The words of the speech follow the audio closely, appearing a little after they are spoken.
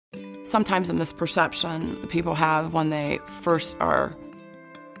Sometimes a misperception people have when they first are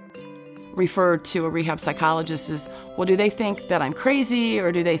referred to a rehab psychologist is, well, do they think that I'm crazy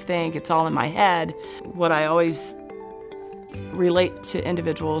or do they think it's all in my head? What I always relate to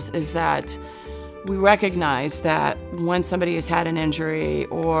individuals is that we recognize that when somebody has had an injury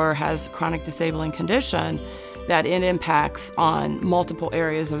or has a chronic disabling condition, that it impacts on multiple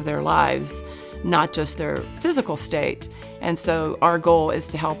areas of their lives, not just their physical state. And so our goal is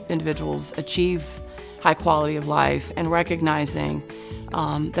to help individuals achieve high quality of life and recognizing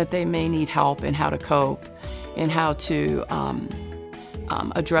that they may need help in how to cope, in how to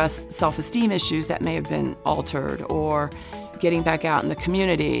address self-esteem issues that may have been altered, or getting back out in the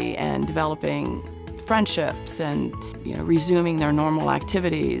community and developing friendships and resuming their normal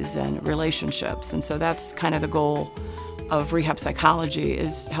activities and relationships. And so that's kind of the goal of rehab psychology,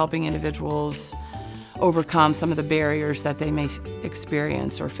 is helping individuals overcome some of the barriers that they may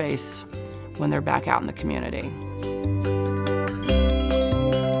experience or face when they're back out in the community.